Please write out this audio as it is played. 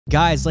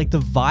Guys, like the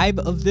vibe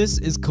of this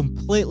is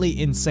completely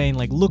insane.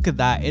 Like look at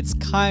that. It's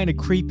kind of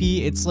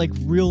creepy. It's like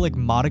real like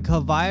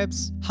Madoka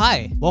vibes.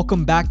 Hi,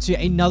 welcome back to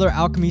another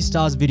Alchemy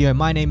Stars video.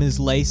 My name is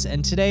Lace,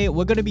 and today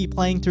we're going to be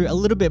playing through a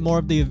little bit more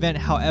of the event.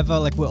 However,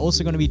 like we're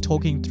also going to be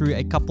talking through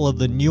a couple of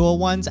the newer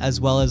ones,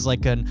 as well as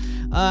like an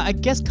I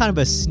guess kind of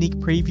a sneak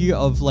preview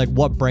of like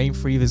what Brain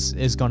Freeze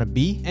is going to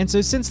be. And so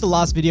since the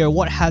last video,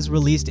 what has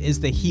released is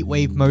the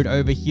Heatwave mode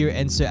over here.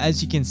 And so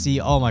as you can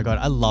see, oh my god,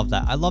 I love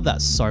that. I love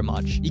that so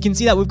much. You can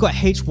see that we've got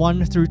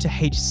H1 through to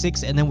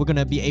H6, and then we're going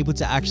to be able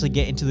to actually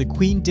get into the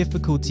Queen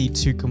difficulty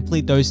to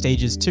complete those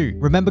stages too.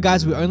 Remember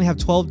guys, we only have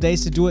 12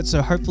 days to do it, so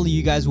hopefully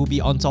you guys will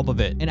be on top of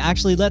it. And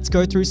actually, let's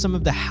go through some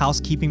of the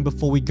housekeeping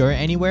before we go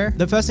anywhere.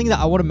 The first thing that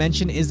I want to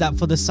mention is that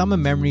for the summer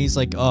memories,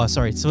 like, oh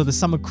sorry, so the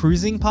summer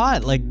cruising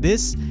part, like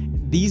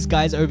these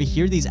guys over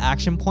here, these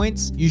action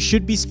points, you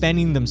should be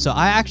spending them. So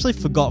I actually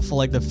forgot for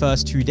like the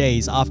first 2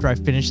 days after I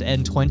finished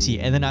N20,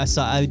 and then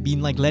I've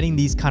been like letting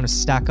these kind of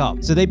stack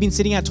up. So they've been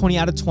sitting at 20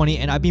 out of 20,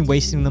 and I've been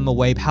wasting them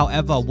away.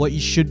 However, what you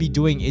should be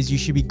doing is you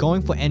should be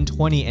going for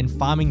N20 and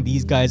farming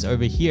these guys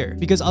over here,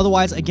 because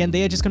otherwise, again,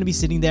 they are just going to be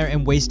sitting there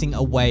and wasting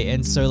away.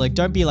 And so like,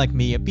 don't be like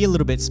me, be a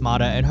little bit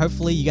smarter, and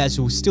hopefully you guys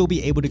will still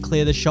be able to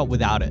clear the shot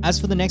without it. As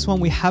for the next one,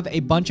 we have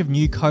a bunch of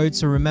new codes.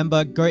 So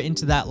remember, go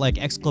into that like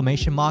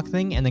exclamation mark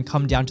thing and then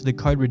come down to the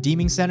code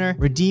redeeming center,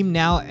 redeem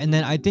now. And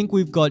then I think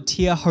we've got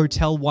tier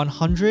hotel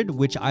 100,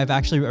 which I've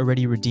actually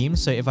already redeemed.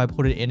 So if I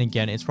put it in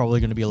again, it's probably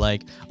going to be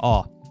like,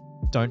 oh,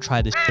 don't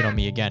try this shit on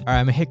me again. All right,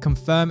 I'm gonna hit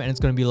confirm, and it's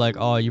gonna be like,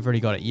 oh, you've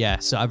already got it. Yeah,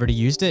 so I've already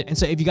used it. And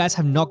so if you guys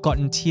have not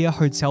gotten tier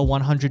hotel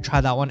 100,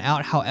 try that one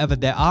out. However,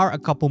 there are a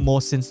couple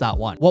more since that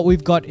one. What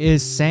we've got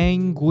is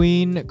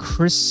sanguine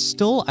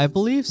crystal, I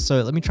believe.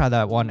 So let me try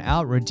that one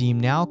out. Redeem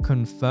now,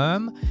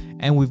 confirm,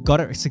 and we've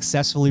got it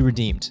successfully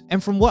redeemed.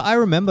 And from what I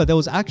remember, there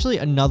was actually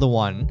another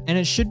one, and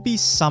it should be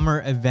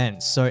summer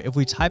event. So if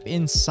we type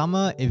in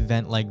summer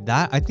event like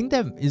that, I think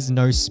there is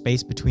no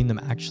space between them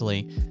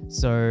actually.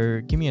 So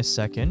give me a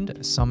second.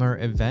 Summer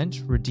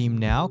event, redeem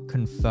now,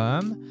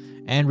 confirm,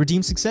 and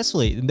redeem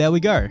successfully. And there we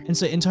go. And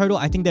so in total,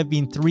 I think there have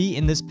been 3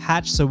 in this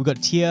patch. So we've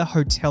got tier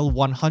hotel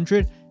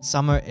 100,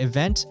 summer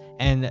event,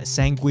 and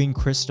sanguine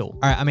crystal.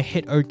 All right, I'm gonna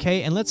hit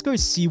OK, and let's go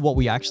see what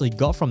we actually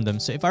got from them.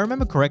 So if I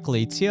remember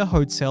correctly, tier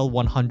hotel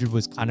 100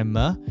 was kind of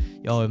meh.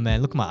 Oh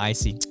man, look at my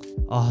icy.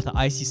 Oh, the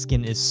icy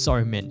skin is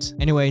so mint.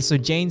 Anyway, so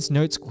Jane's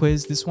notes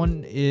quiz. This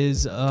one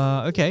is,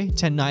 okay,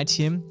 10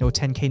 Nitium, or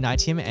 10k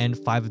Nitium, and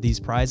 5 of these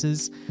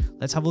prizes.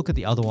 Let's have a look at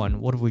the other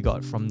one. What have we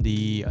got from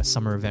the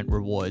summer event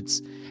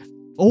rewards?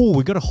 Oh,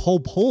 we got a whole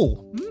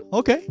pool.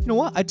 Okay, you know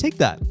what? I take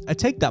that. I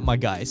take that, my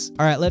guys.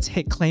 All right, let's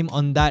hit claim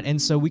on that.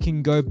 And so we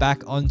can go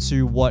back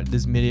onto what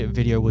this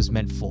video was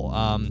meant for.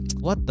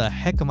 What the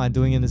heck am I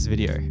doing in this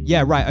video?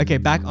 Yeah, right. Okay,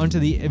 back onto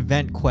the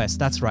event quest.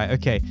 That's right.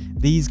 Okay,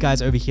 these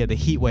guys over here, the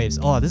heat waves.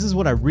 Oh, this is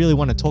what I really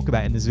want to talk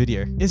about in this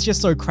video. It's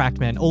just so cracked,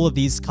 man. All of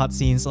these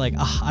cutscenes, like,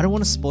 I don't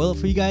want to spoil it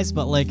for you guys,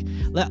 but like,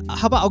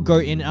 how about I'll go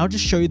in and I'll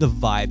just show you the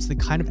vibes, the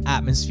kind of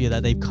atmosphere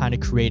that they've kind of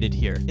created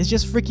here. It's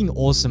just freaking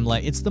awesome.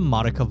 Like, it's the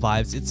Madoka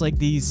vibes. It's like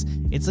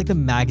it's like the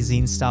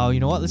magazine style. You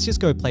know what? Let's just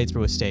go play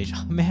through a stage.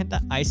 Oh, man,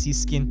 that icy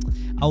skin.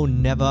 I will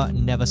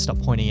never stop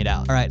pointing it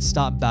out. All right,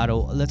 start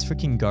battle. Let's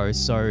freaking go.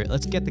 So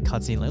let's get the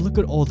cutscene. Like, look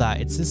at all that.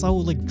 It's this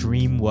whole like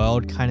dream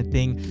world kind of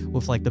thing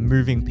with like the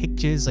moving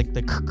pictures, like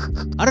the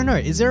I don't know.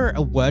 Is there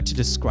a word to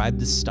describe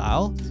this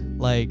style?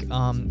 Like,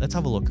 let's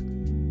have a look.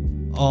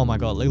 Oh my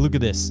god, like look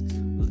at this.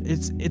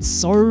 It's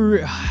so,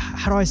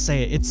 how do I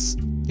say it?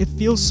 It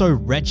feels so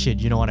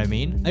wretched, you know what I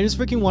mean? I just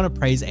freaking want to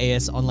praise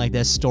AS on like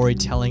their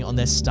storytelling, on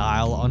their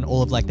style, on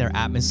all of like their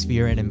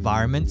atmosphere and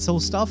environmental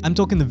stuff. I'm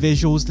talking the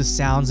visuals, the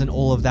sounds, and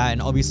all of that. And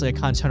obviously I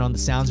can't turn on the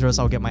sounds or else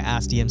I'll get my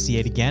ass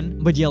DMCA'd again.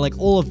 But yeah, like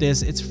all of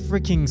this, it's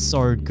freaking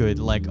so good.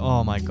 Like,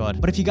 oh my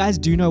god. But if you guys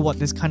do know what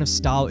this kind of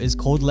style is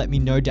called, let me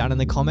know down in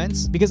the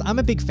comments, because I'm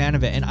a big fan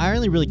of it. And I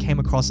only really came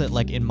across it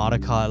like in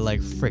Madoka, like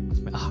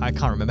I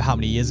can't remember how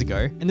many years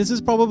ago. And this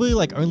is probably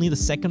like only the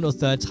 2nd or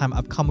 3rd time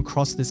I've come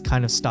across this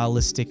kind of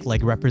stylistic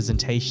like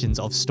representations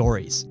of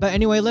stories. But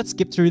anyway, let's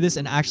skip through this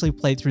and actually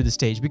play through the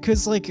stage,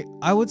 because like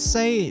I would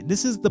say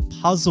this is the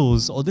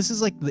puzzles, or this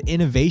is like the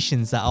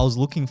innovations that I was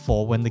looking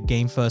for when the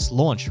game first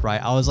launched,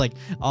 right? I was like,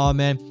 oh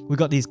man, we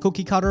got these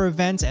cookie cutter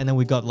events, and then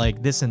we got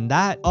like this and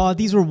that. Oh,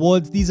 these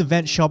rewards, these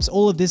event shops,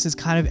 all of this is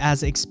kind of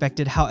as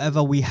expected.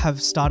 However, we have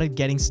started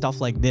getting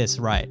stuff like this,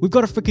 right? We've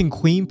got a freaking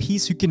queen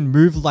piece who can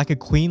move like a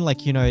queen,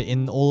 like, you know,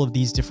 in all of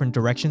these different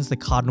directions, the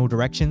cardinal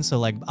directions. So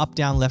like up,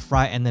 down, left,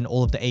 right, and then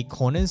all of the 8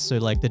 corners.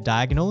 So like the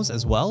diagonals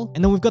as well.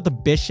 And then we've got the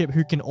bishop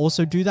who can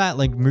also do that,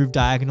 like move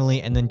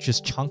diagonally and then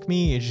just chunk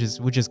me,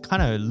 which is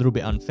kind of a little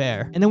bit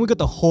unfair. And then we've got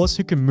the horse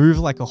who can move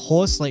like a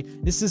horse. Like,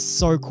 this is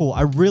so cool.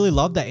 I really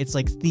love that it's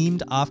like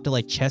themed after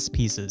like chess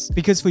pieces,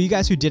 because for you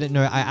guys who didn't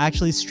know, I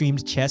actually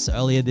streamed chess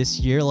earlier this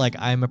year. Like,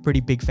 I'm a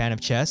pretty big fan of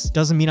chess.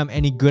 Doesn't mean I'm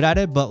any good at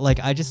it, but like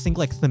I just think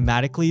like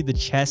thematically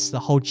the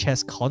whole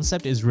chess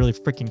concept is really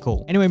freaking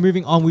cool. Anyway,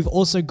 moving on, we've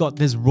also got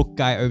this rook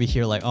guy over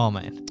here. Like, oh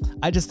man,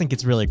 I just think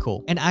it's really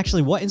cool. And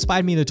actually, what inspired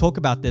inspired me to talk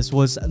about this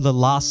was the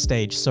last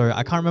stage. So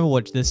I can't remember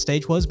what this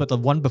stage was, but the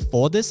one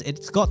before this,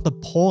 it's got the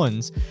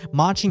pawns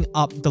marching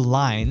up the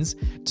lines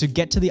to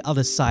get to the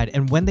other side.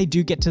 And when they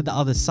do get to the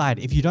other side,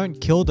 if you don't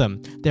kill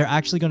them, they're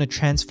actually going to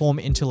transform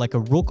into like a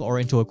rook or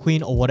into a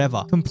queen or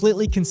whatever.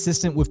 Completely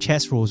consistent with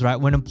chess rules, right?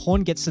 When a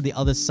pawn gets to the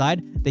other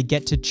side, they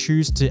get to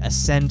choose to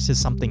ascend to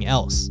something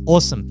else.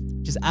 Awesome.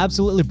 Just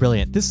absolutely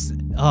brilliant. This,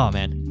 oh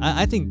man,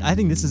 I think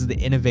this is the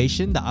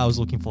innovation that I was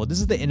looking for. This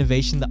is the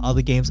innovation that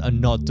other games are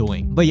not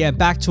doing. But yeah,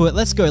 back to it.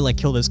 Let's go like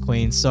kill this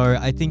queen. So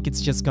I think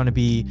it's just gonna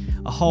be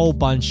a whole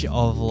bunch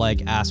of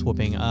like ass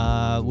whooping.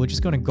 We're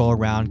just gonna go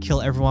around,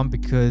 kill everyone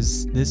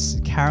because this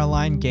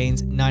Caroline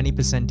gains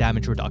 90%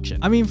 damage reduction.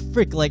 I mean,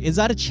 frick, like, is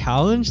that a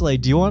challenge?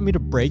 Like, do you want me to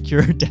break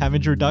your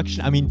damage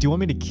reduction? I mean, do you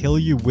want me to kill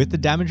you with the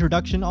damage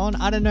reduction on?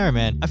 I don't know,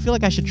 man. I feel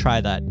like I should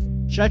try that.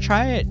 Should I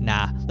try it?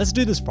 Nah, let's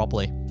do this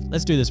properly.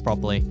 Let's do this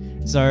properly.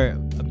 So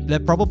they're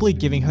probably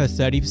giving her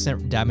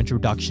 30% damage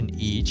reduction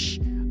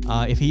each.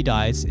 If he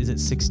dies, is it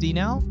 60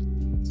 now?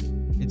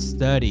 It's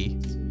 30.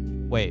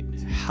 Wait,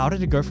 how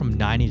did it go from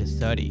 90 to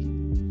 30?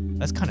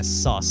 That's kind of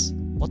sus.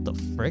 What the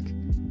frick?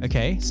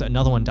 Okay, so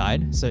another one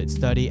died. So it's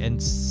 30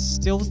 and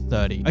still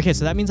 30. Okay,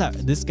 so that means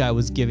that this guy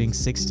was giving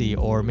 60,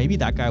 or maybe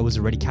that guy was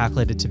already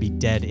calculated to be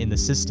dead in the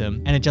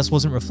system and it just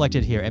wasn't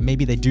reflected here. And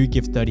maybe they do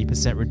give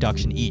 30%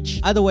 reduction each.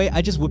 Either way,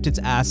 I just whooped its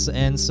ass.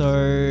 And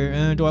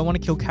so do I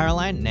want to kill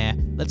Caroline? Nah,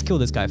 let's kill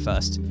this guy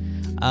first.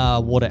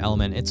 Water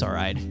element, it's all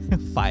right.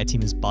 Fire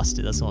team is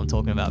busted. That's what I'm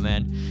talking about,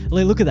 man.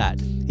 Like, look at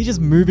that. He's just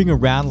moving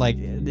around like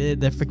they're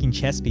freaking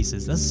chess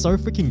pieces. That's so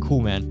freaking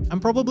cool, man. I'm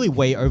probably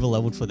way over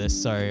leveled for this.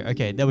 So,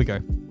 okay, there we go.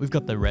 We've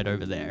got the red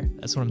over there.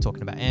 That's what I'm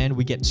talking about. And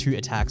we get 2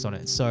 attacks on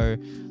it. So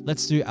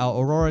let's do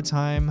our Aurora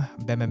time.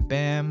 Bam, bam,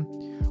 bam.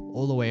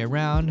 All the way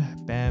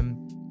around.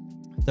 Bam.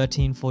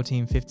 13,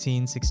 14,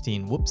 15,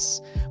 16.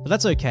 Whoops. But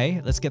that's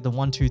okay. Let's get the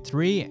 1, 2,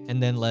 3.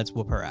 And then let's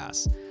whoop her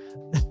ass.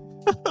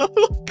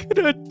 Look at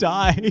her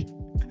die.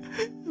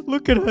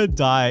 Look at her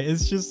die.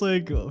 It's just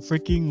like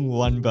freaking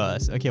 1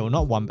 burst. Okay, well,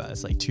 not 1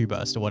 burst, like 2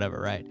 burst or whatever,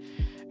 right?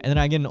 And then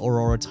I get an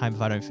Aurora time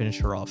if I don't finish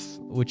her off,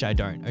 which I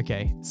don't.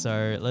 Okay,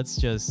 so let's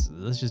just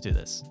do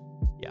this.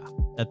 Yeah,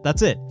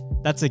 that's it.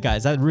 That's it,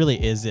 guys. That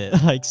really is it.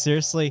 Like,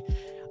 seriously.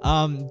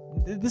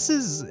 This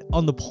is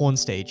on the pawn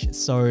stage.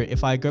 So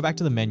if I go back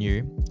to the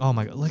menu, oh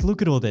my god, like,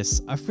 look at all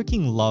this. I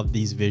freaking love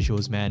these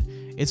visuals, man.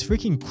 It's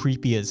freaking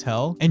creepy as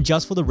hell. And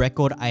just for the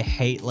record, I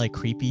hate like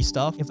creepy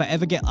stuff. If I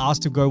ever get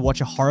asked to go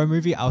watch a horror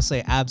movie, I'll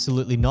say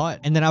absolutely not.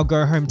 And then I'll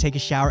go home, take a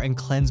shower and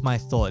cleanse my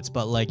thoughts.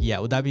 But like, yeah,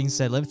 with that being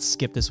said, let's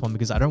skip this one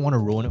because I don't want to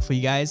ruin it for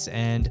you guys.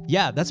 And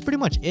yeah, that's pretty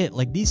much it.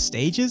 Like, these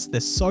stages,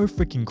 they're so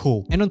freaking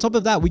cool. And on top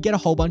of that, we get a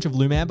whole bunch of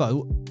Luman, but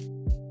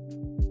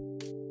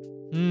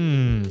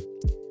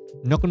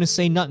I'm not gonna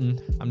say nothing.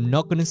 I'm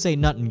not gonna say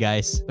nothing,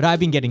 guys. But I've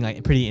been getting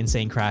like pretty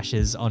insane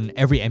crashes on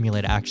every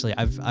emulator. Actually,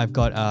 I've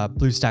got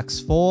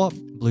BlueStacks 4,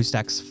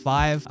 BlueStacks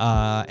 5,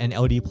 and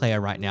LD Player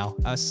right now.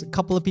 A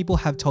couple of people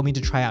have told me to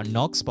try out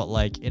Nox, but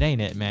like, it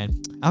ain't it, man.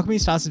 Alchemy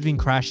Stars has been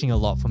crashing a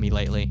lot for me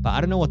lately, but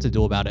I don't know what to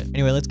do about it.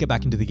 Anyway, let's get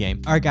back into the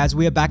game. All right, guys,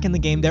 we are back in the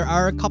game. There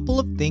are a couple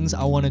of things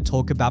I want to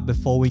talk about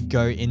before we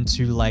go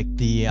into like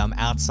the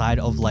outside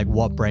of like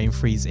what brain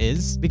freeze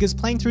is, because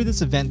playing through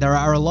this event, there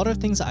are a lot of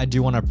things that I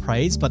do want to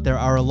praise, but there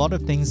are a lot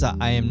of things that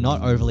I am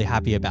not overly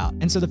happy about.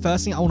 And so the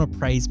first thing I want to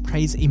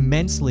praise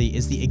immensely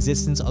is the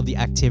existence of the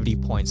activity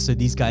points. So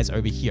these guys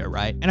over here,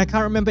 right? And I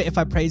can't remember if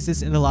I praised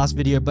this in the last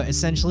video, but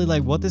essentially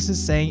like what this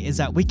is saying is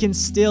that we can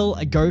still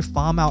go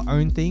farm our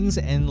own things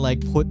and like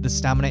put the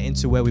stamina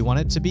into where we want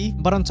it to be.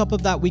 But on top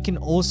of that, we can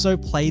also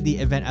play the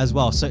event as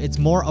well. So it's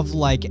more of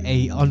like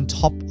a on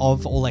top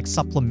of or like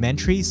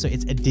supplementary. So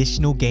it's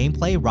additional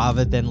gameplay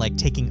rather than like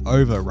taking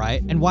over,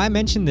 right? And why I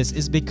mention this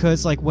is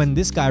because like when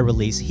this guy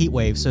released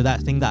Heatwave, so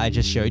that thing that I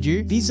just showed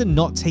you, these are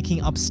not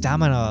taking up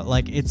stamina.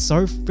 Like, it's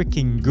so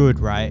freaking good,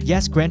 right?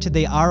 Yes, granted,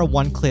 they are a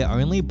 1 clear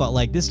only, but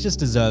like this just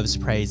deserves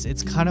praise.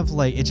 It's kind of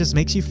like, it just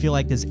makes you feel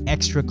like there's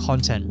extra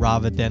content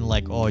rather than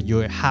like, oh, you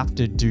have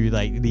to do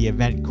like the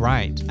event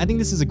grind. I think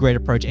this is a great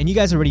approach, and you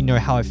guys already know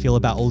how I feel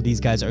about all these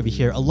guys over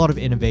here. A lot of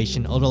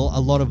innovation, a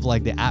lot of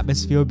like the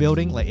atmosphere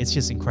building, like it's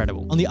just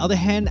incredible. On the other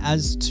hand,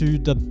 as to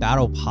the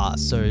battle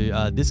pass,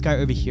 so this guy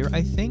over here,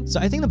 I think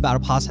the battle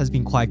pass has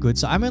been quite good.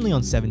 So I'm only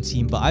on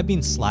 17, but I've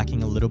been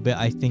slacking a little bit.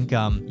 I think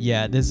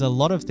yeah, there's a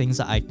lot of things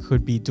that I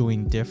could be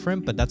doing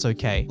different, but that's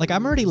okay. Like,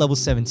 I'm already level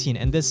 17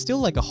 and there's still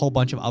like a whole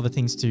bunch of other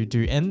things to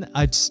do, and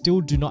I still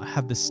do not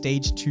have the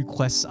stage 2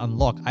 quests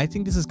unlocked. I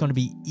think this is going to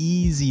be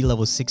easy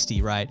level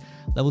 60, right?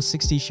 Level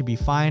 60 should be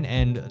fine,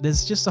 and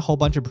there's just a whole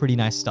bunch of pretty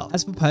nice stuff.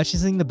 As for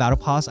purchasing the battle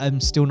pass, I'm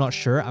still not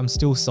sure. I'm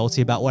still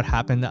salty about what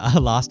happened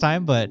last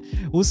time, but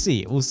we'll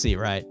see,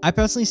 right? I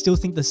personally still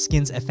think the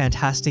skins are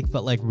fantastic,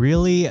 but like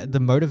really the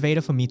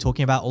motivator for me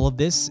talking about all of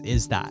this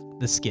is that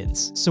the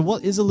skins. So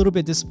what is a little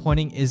bit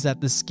disappointing is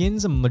that the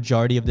skins, a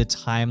majority of the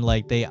time,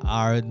 like they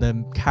are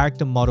the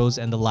character models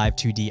and the live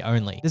 2D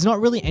only. There's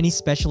not really any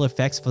special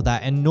effects for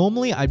that. And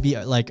normally I'd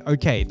be like,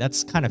 okay,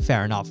 that's kind of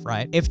fair enough,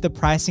 right? If the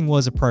pricing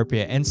was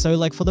appropriate. And so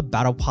like for the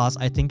battle pass,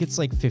 I think it's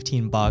like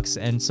 15 bucks.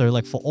 And so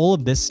like for all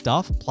of this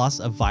stuff plus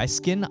a Vice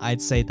skin,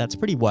 I'd say that's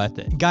pretty worth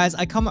it. Guys,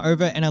 I come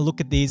over and I look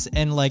at these,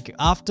 and like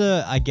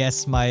after I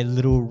guess my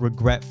little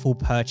regretful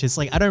purchase,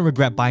 like I don't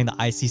regret buying the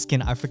Icy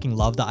skin. I freaking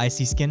love the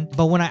Icy skin.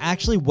 But when I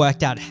actually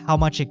worked out how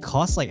much it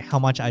costs, like how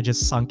much I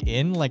just sunk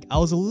in, like I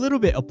was a little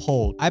bit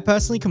appalled. I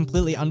personally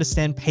completely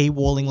understand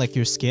paywalling like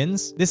your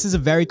skins. This is a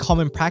very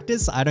common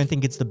practice. I don't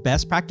think it's the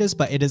best practice,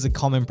 but it is a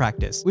common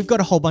practice. We've got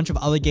a whole bunch of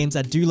other games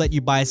that do let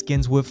you buy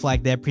skins with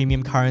like their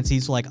premium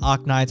currencies, like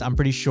Arknights. I'm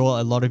pretty sure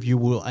a lot of you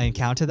will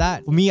encounter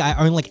that. For me, I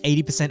own like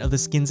 80% of the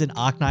skins in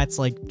Arknights,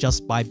 like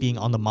just by being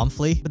on the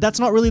monthly. But that's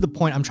not really the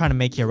point I'm trying to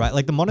make here, right?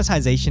 Like the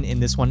monetization in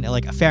this one,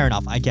 like fair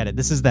enough, I get it.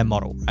 This is their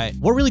model, right?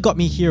 What really got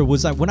me here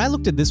was like when I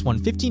looked at this one,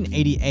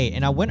 1588,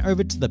 and I went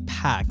over to the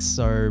packs,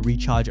 so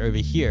recharge over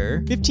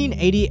here.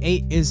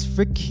 1588 is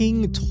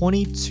freaking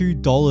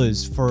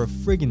 $22 for a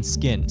friggin'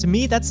 skin. To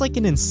me, that's like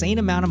an insane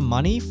amount of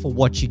money for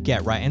what you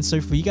get, right? And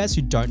so for you guys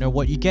who don't know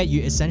what you get,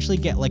 you essentially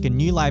get like a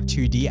new live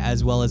 2D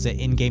as well as an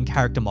in-game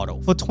character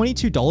model. For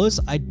 $22,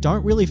 I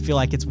don't really feel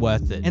like it's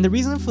worth it. And the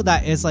reason for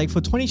that is like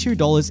for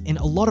 $22 in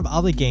a lot of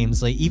other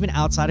games, like even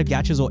outside of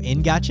gachas or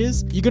in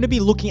gachas, you're going to be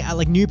looking at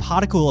like new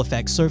particle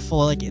effects. So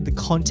for like the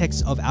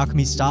context of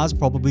Alchemy Stars,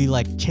 probably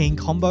like chain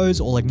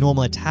combos or like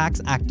normal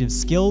attacks, active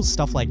skills,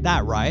 stuff like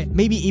that, right?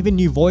 Maybe even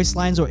new voice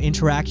lines or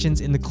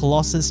interactions in the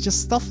Colossus,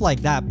 just stuff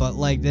like that. But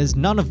like there's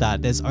none of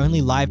that. There's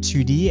only live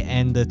 2D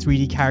and the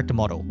 3D character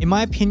model. In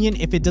my opinion,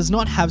 if it does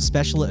not have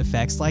special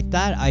effects like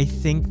that, I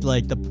think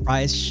like the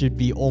price should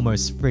be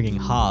almost frigging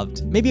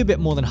halved. Maybe a bit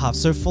more than half.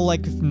 So for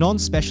like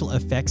non-special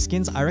effects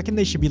skins, I reckon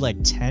they should be like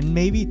 10,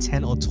 maybe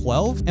 10 or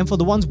 12. And for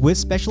the ones with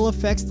special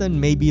effects, then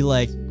maybe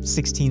like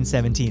 16,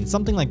 17,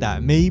 something like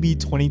that. Maybe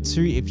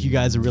 22 if you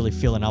guys are really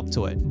feeling up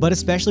to it. But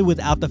especially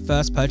without the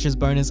first purchase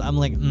bonus, I'm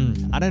like,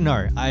 I don't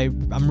know.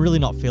 I'm really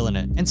not feeling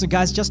it. And so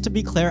guys, just to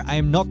be clear, I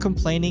am not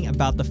complaining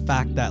about the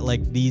fact that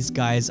like these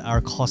guys are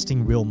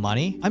costing real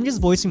money. I'm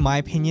just voicing my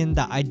opinion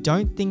that I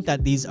don't think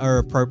that these are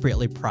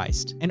appropriately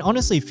priced. And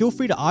honestly, feel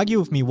free to argue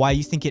with me why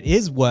you think it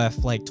is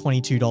worth like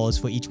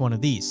 $22 for each one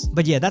of these.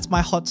 But yeah, that's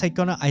my hot take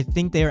on it. I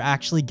think they're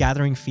actually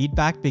gathering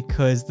feedback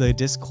because the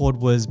Discord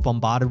was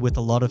bombarded with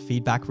a lot of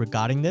feedback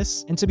regarding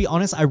this. And to be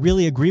honest, I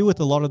really agree with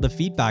a lot of the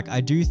feedback. I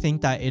do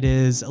think that it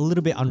is a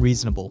little bit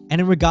unreasonable. And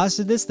in regards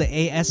to this, the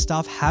AS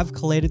staff have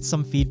collated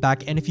some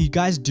feedback. And if you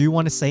guys do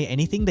want to say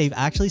anything, they've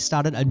actually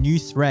started a new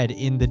thread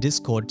in the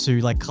Discord to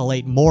like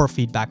collate more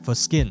feedback for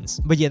skins.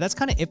 But yeah, that's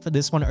kind of it for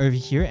this one over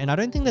here. And I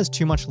don't think there's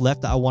too much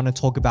left that I want to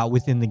talk about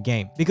within the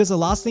game, because the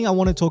last thing I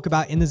want to talk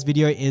about in this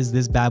video is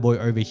this bad boy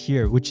over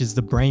here, which is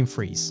the brain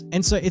freeze.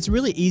 And so it's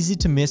really easy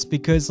to miss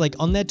because like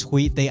on their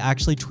tweet, they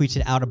actually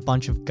tweeted out a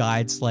bunch of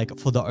guides like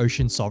for the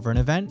Ocean Sovereign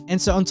event.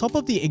 And so on top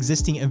of the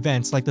existing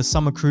events like the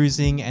summer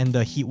cruising and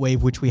the heat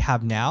wave, which we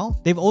have now,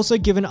 they've also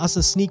given us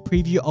a sneak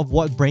preview of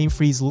what brain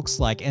freeze looks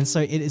like. And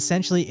so it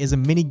essentially is a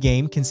mini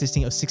game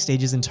consisting of 6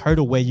 stages in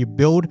total where you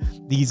build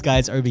these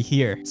guys over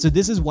here. So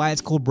this is why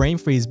it's called brain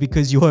freeze,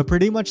 because you are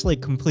pretty much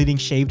like completing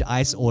shaved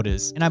ice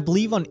orders. And I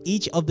believe on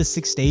each of the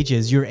 6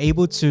 stages, you're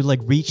able to like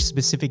reach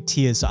specific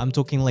tiers. So I'm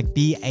talking like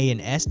B, A,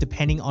 and S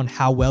depending on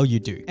how well you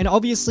do. And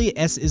obviously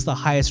S is the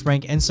highest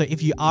rank. And so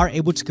if you are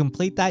able to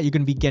complete that, you're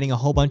going to be getting a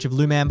whole bunch of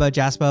Lumamber,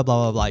 Jasper, blah,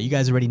 blah, blah. You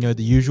guys already know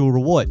the usual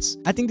rewards.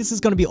 I think this is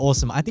going to be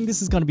awesome. I think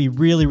this is going to be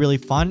really, really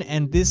fun.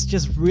 And this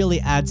just really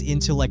adds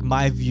into like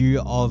my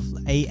view of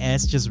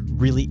AS just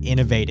really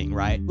innovating,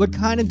 right? We're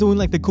kind of doing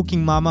like the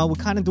cooking mama. We're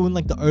kind of doing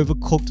like the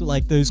overcooked,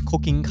 like those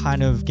cooking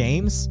kind of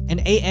games.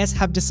 And AS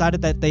have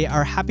decided that they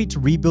are happy to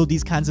rebuild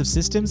these kinds of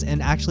systems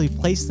and actually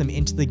place them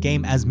into the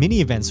game as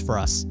mini events for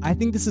us. I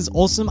think this is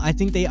awesome. I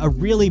think they are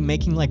really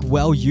making like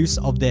well use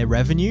of their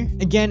revenue.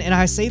 Again, and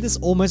I say this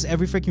almost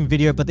every freaking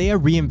video, but they are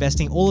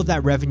reinvesting all of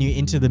that revenue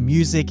into the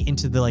music,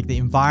 into the like the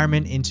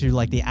environment, into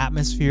like the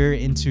atmosphere,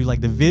 into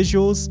like the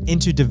visuals,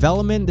 into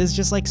development. There's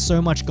just like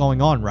so much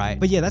going on, right?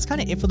 But yeah, that's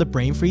kind of it for the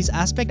brain freeze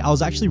aspect. I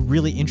was actually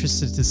really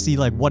interested to see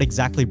like what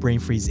exactly brain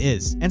freeze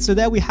is. And so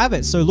there we have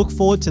it. So look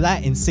forward to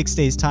that in 6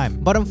 days time.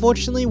 But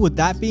unfortunately, with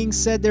that being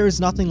said, there is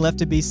nothing left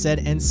to be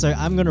said. And so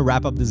I'm going to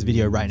wrap up this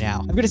video right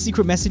now. I've got a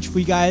secret message for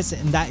you guys,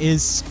 and that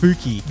is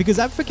spooky, because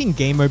that freaking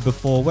game mode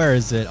before, where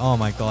is it? Oh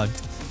my God.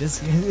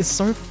 This is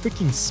so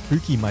freaking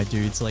spooky, my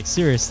dudes. Like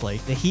seriously,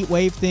 the heat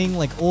wave thing,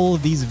 like all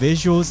of these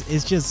visuals,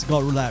 it's just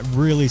got that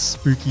really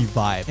spooky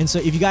vibe. And so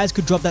if you guys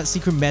could drop that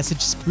secret message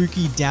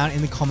spooky down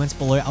in the comments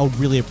below, I would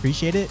really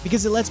appreciate it,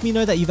 because it lets me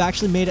know that you've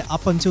actually made it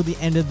up until the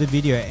end of the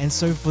video. And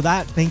so for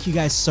that, thank you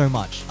guys so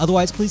much.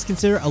 Otherwise, please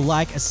consider a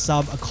like, a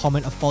sub, a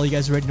comment, a follow. You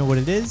guys already know what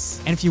it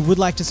is. And if you would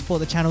like to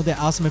support the channel, there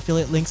are some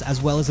affiliate links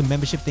as well as a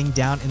membership thing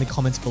down in the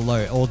comments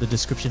below or the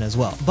description as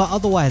well. But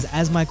otherwise,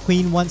 as my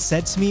queen once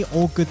said to me,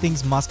 all good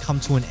things must must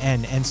come to an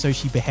end, and so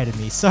she beheaded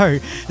me. So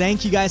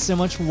thank you guys so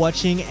much for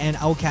watching, and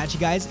I will catch you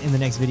guys in the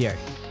next video.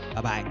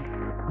 Bye bye.